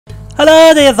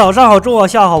Hello， 大家早上好、中午好、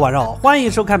下午好、晚上好，欢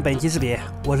迎收看本期视频，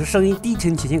我是声音低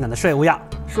沉且性感的帅乌鸦。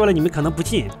说了你们可能不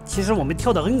信，其实我们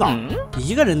跳得很高，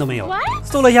一个人都没有。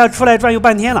搜了一下出来转悠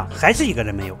半天了，还是一个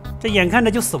人没有。这眼看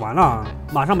着就死完了，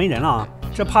马上没人了，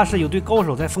这怕是有对高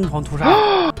手在疯狂屠杀。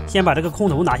先把这个空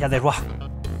投拿下再说。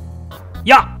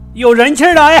呀，有人气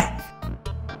了哎！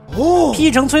哦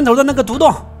，P城村头的那个独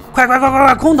栋，快，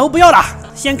空投不要了，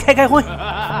先开荤。不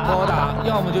好打，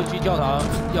要么就去教堂，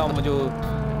要么就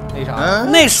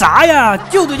那啥呀，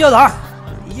就对教堂，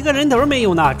一个人头没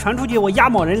有呢，传出去我压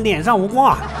某人脸上无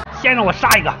光啊！先让我杀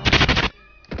一个，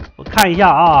我看一下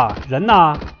啊，人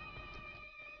呢？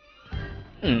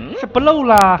是不漏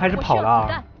了还是跑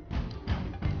了？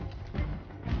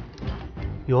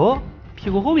哟，屁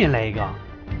股后面来一个。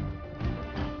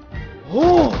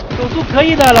哦，手速可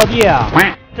以的，老弟，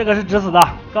这个是直死的，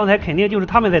刚才肯定就是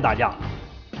他们在打架。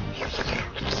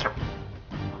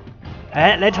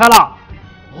哎，来车了。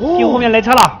屁股后面来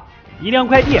车了，一辆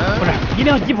快递，不是一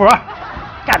辆吉普，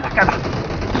干他！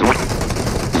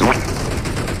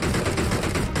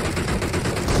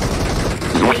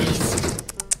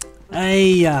哎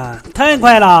呀，太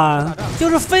快了，就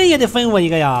是分也得分我一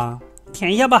个呀，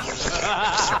舔一下吧。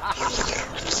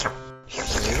你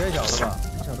这小子吧，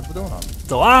小子不动了。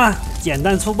走啊，简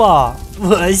单粗暴，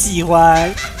我喜欢。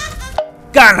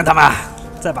干了他们！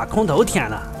再把空投舔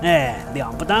了，哎，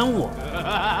两不耽误。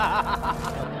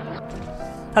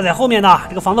他在后面呢，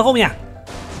这个房子后面。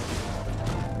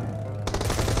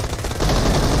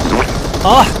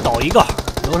好，倒一个，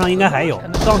楼上应该还有。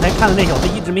刚才看的那小子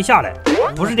一直没下来，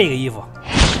不是这个衣服。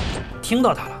听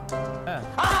到他了。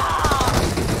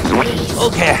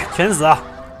OK， 全死。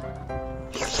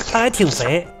他还挺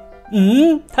肥，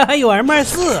他还有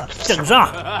M24，整上，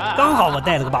刚好我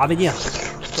带了个8倍镜。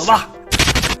走吧。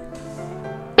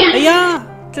哎呀，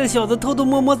这小子偷偷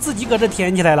摸摸自己搁这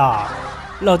舔起来了。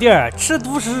老弟儿，吃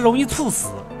独食容易猝死，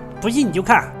不信你就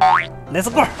看。来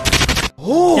4个。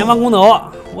前方空投，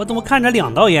我怎么看着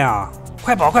2道烟啊？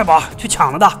快跑，去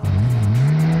抢了他！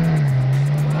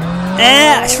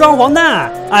哎，双黄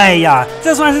蛋！哎呀，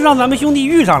这算是让咱们兄弟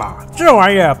遇上了。这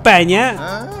玩意儿100年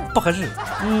不合适，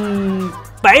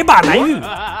百把难遇。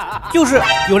就是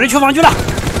有人去防区了，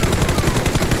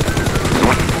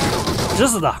直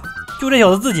死的。就这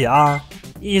小子自己啊，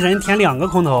一人舔2个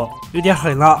空投，有点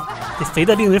狠了，这肥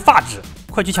的令人发指。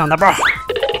快去抢大包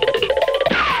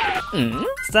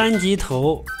！3级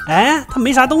头，哎，他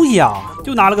没啥东西啊，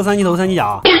就拿了个3级头3级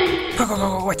甲。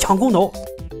快抢空投！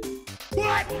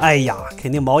哎呀，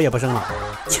肯定毛也不剩了。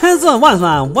千算万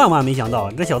算，万没想到，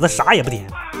这小子啥也不舔。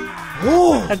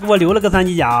还给我留了个3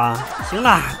级甲。行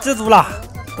了，知足了，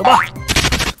走吧。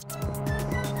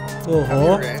哦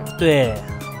吼，对。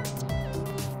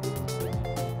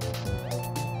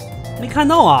没看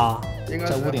到啊，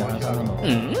在屋顶上看到吗？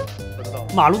不知道。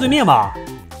马路对面吧？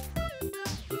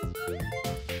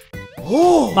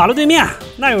马路对面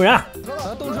那有人。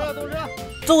动车！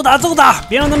揍他，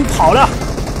别让他们跑了。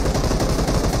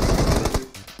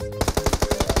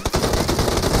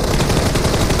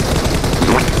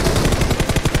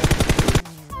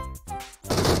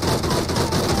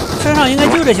车上应该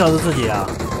就这小子自己啊。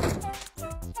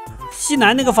西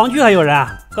南那个房区还有人，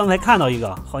刚才看到一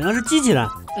个，好像是机器人。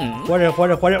活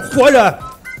着！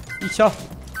一枪。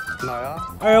哪呀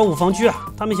？215房区，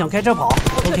他们想开车跑。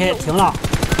OK， 停了。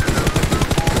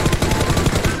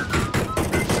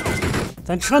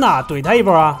咱车呢？怼他一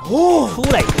波啊！出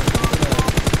来！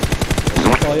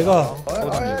找一个。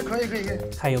哎，可以。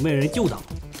看有没有人救他。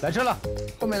来车了，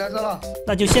后面来车了。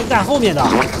那就先干后面的。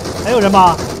还有人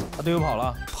吗？他队友跑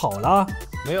了。跑了？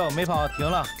没跑，停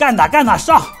了。干他，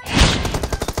上！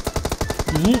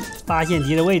发现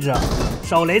敌人位置，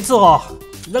手雷伺候，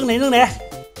扔雷！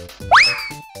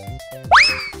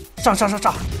上！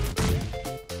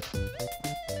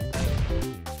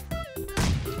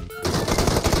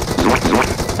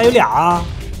还有俩啊，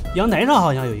阳台上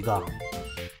好像有一个。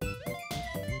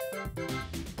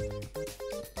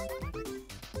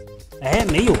哎，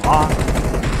没有啊，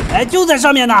哎，就在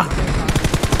上面呢。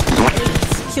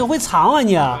挺会藏啊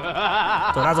你！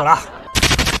走了，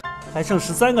还剩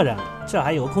13个人，这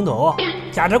还有个空投，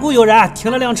甲车库有人，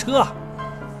停了辆车。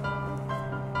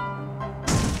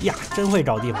呀，真会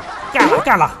找地方，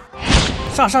干了，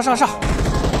上！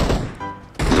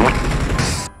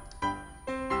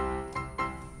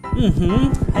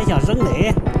还想扔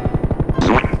雷，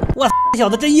我小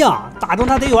子真硬，打中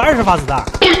他得有20发子弹，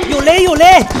有雷！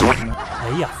哎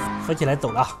呀，合起来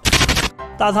走了。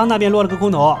大仓那边落了个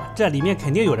空投，这里面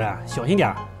肯定有人，小心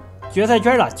点。决赛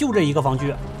圈了，就这一个房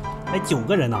区，还9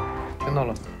个人呢。听到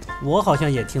了，我好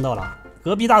像也听到了。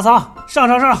隔壁大仓，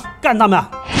上，干他们！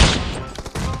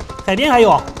海边还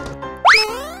有。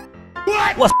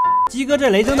我鸡哥这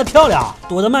雷真的漂亮，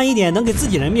躲得慢一点能给自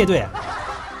己人灭队。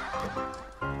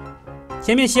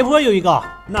前面斜坡有一个，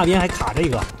那边还卡着一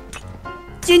个。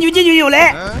进去有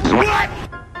雷！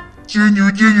进去有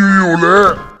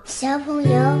雷！小朋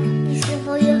友，你是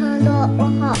否有很多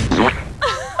问号？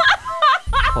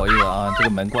不好意思啊，这个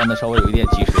门关的稍微有一点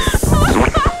及时。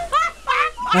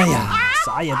哎呀，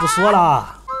啥也不说了，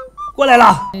过来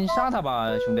了！你杀他吧，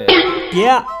兄弟！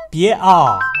别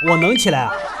啊，我能起来，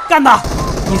干他！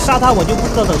你杀他，我就不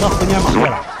知道等到何年马月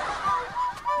了。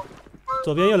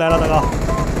左边又来了，大哥。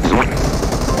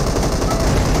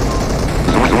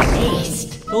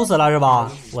都死了是吧？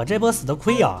我这波死的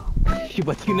亏呀！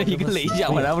我听着一个雷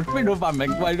响，然后顺手把门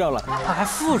关上了。他还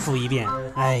复述一遍。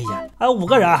哎呀，还有5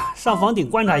个人，上房顶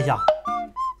观察一下。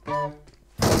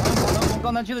我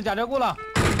刚才去的假碉库了。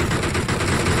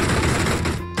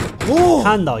哦，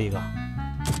看到一个，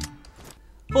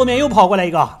后面又跑过来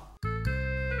一个。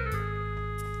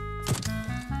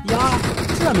呀，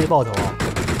这没爆头啊！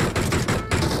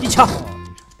一枪。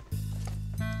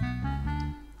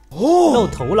哦，露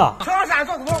头了！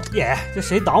耶，这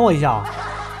谁挡我一下？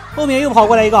后面又跑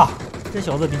过来一个，这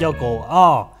小子比较狗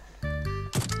啊！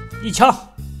一枪，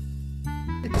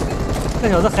这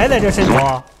小子还在这伸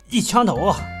头，一枪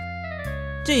头，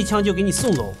这一枪就给你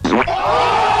送走。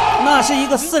那是一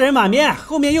个4人满编，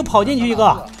后面又跑进去一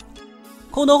个，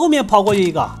空投后面跑过去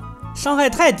一个，伤害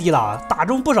太低了，打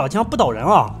中不少枪不倒人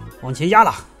啊！往前压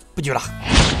了，不举了，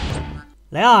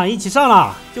来啊，一起上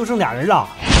了，就剩2人了。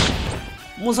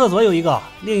木厕所有一个，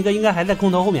另一个应该还在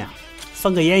空投后面，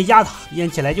分个烟压他，烟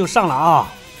起来就上了啊！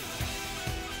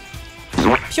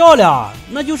漂亮，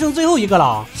那就剩最后一个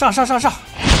了，上！那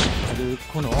就是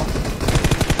空投，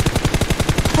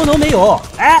空投没有，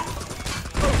哎，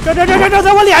这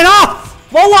在我脸上，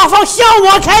往我方向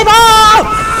我开炮！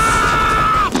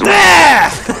对，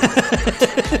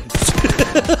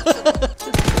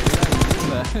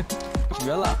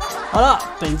绝了！好了，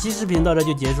本期视频到这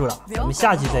就结束了，咱们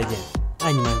下期再见，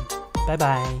爱你们，拜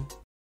拜。